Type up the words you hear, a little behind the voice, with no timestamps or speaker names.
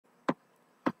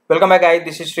Welcome back guys,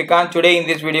 this is Shrikant. Today in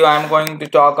this video I am going to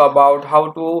talk about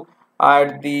how to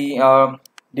add the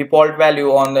default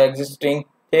value on the existing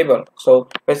table. So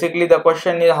basically the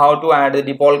question is how to add the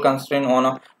default constraint on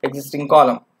a existing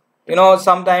column.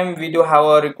 Sometimes we do have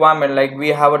a requirement, like we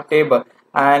have a table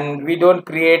and we don't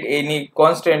create any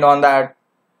constraint on that,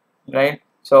 right?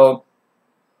 So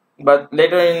but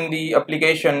later in the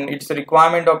application it's a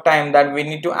requirement of time that we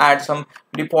need to add some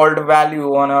default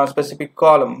value on a specific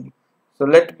column. So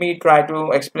let me try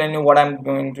to explain you what I'm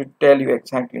going to tell you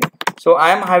exactly. So I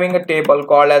am having a table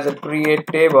called as a create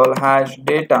table hash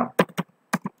data.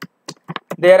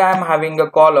 There I am having a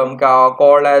column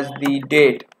called as the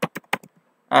date,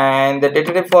 and the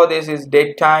data type for this is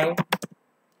date time,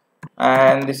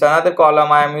 and this another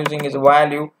column I am using is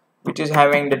value, which is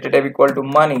having data type equal to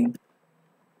money.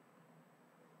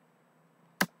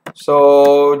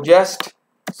 So just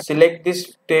select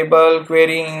this table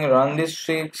querying, run this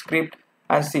script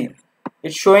and see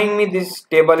it's showing me this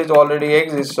table is already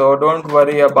exists. So don't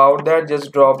worry about that,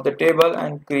 just drop the table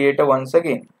and create a once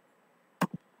again.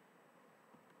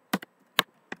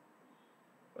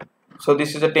 So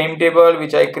this is a time table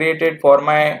which I created for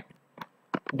my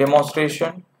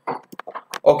demonstration.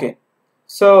 Okay,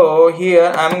 so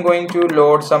here I'm going to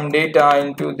load some data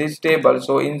into this table.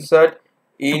 So insert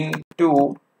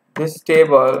into this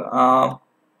table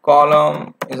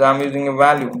column is I'm using a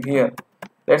value here.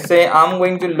 Let's say I'm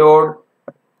going to load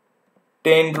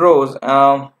 10 rows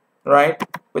right,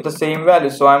 with the same value.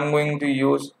 So I'm going to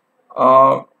use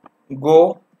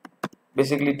go.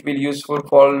 Basically it will useful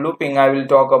for looping. I will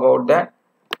talk about that,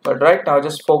 but right now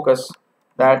just focus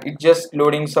that it's just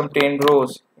loading some 10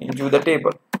 rows into the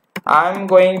table. I'm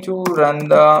going to run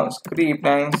the script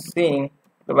and seeing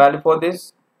the value for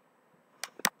this.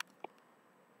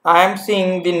 I am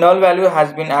seeing the null value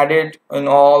has been added in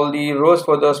all the rows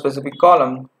for the specific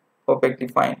column. Perfectly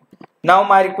fine. Now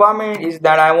my requirement is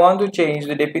that I want to change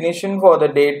the definition for the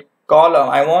date column.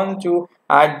 I want to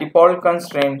add default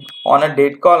constraint on a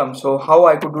date column. So how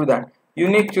I could do that? You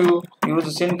need to use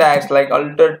the syntax like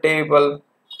alter table,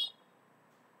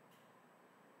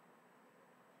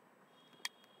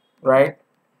 right?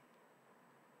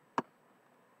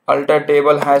 Alter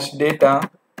table hash data.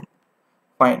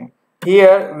 Fine.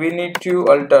 Here we need to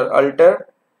alter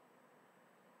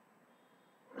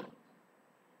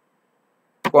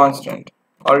constant,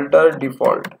 alter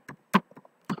default,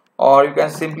 or you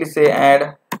can simply say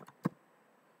add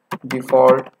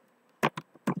default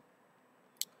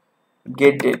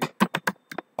get date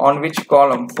on which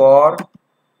column, for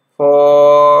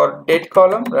date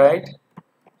column, right?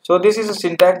 So this is a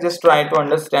syntax, just try to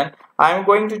understand. I am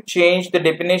going to change the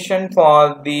definition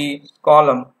for the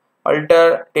column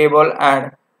alter table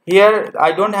add. Here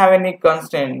I don't have any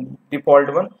constraint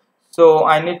default one, so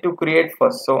I need to create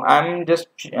first. So I'm just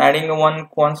adding one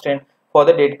constant for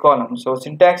the date column. So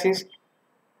syntax is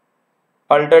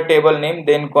alter table name,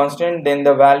 then constant, then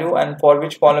the value, and for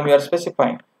which column you are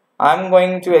specifying. I'm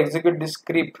going to execute this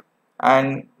script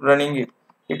and running it.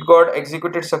 It got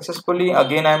executed successfully.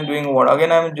 Again I'm doing what?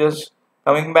 Again I'm just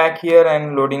coming back here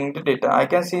and loading the data. I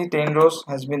can see 10 rows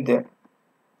has been there.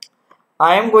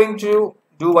 I am going to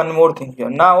do one more thing here.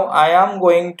 Now I am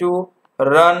going to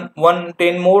run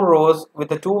 10 more rows with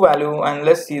the 2 value, and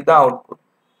let's see the output.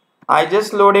 I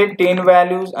just loaded 10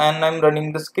 values and I'm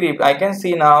running the script. I can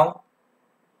see now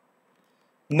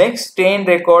next 10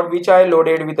 record which I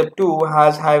loaded with the 2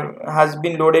 has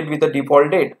been loaded with the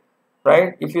default date,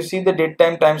 right? If you see the date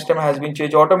time timestamp has been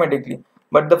changed automatically,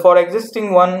 but the for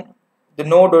existing one the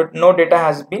no data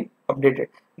has been updated.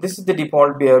 This is the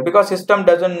default behavior because system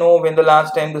doesn't know when the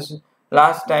last time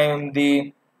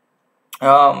the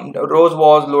rows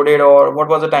was loaded or what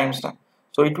was the timestamp.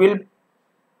 So it will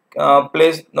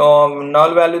place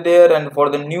null value there, and for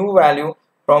the new value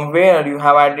from where you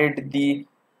have added the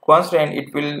constraint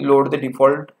it will load the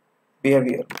default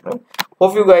behavior, right?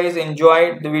 Hope you guys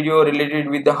enjoyed the video related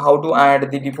with the how to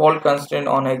add the default constraint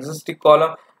on existing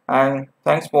column, and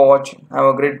thanks for watching. Have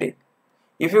a great day.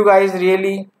 If you guys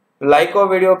really like our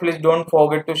video, please don't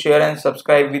forget to share and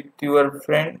subscribe with your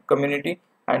friend community,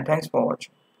 and thanks for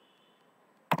watching.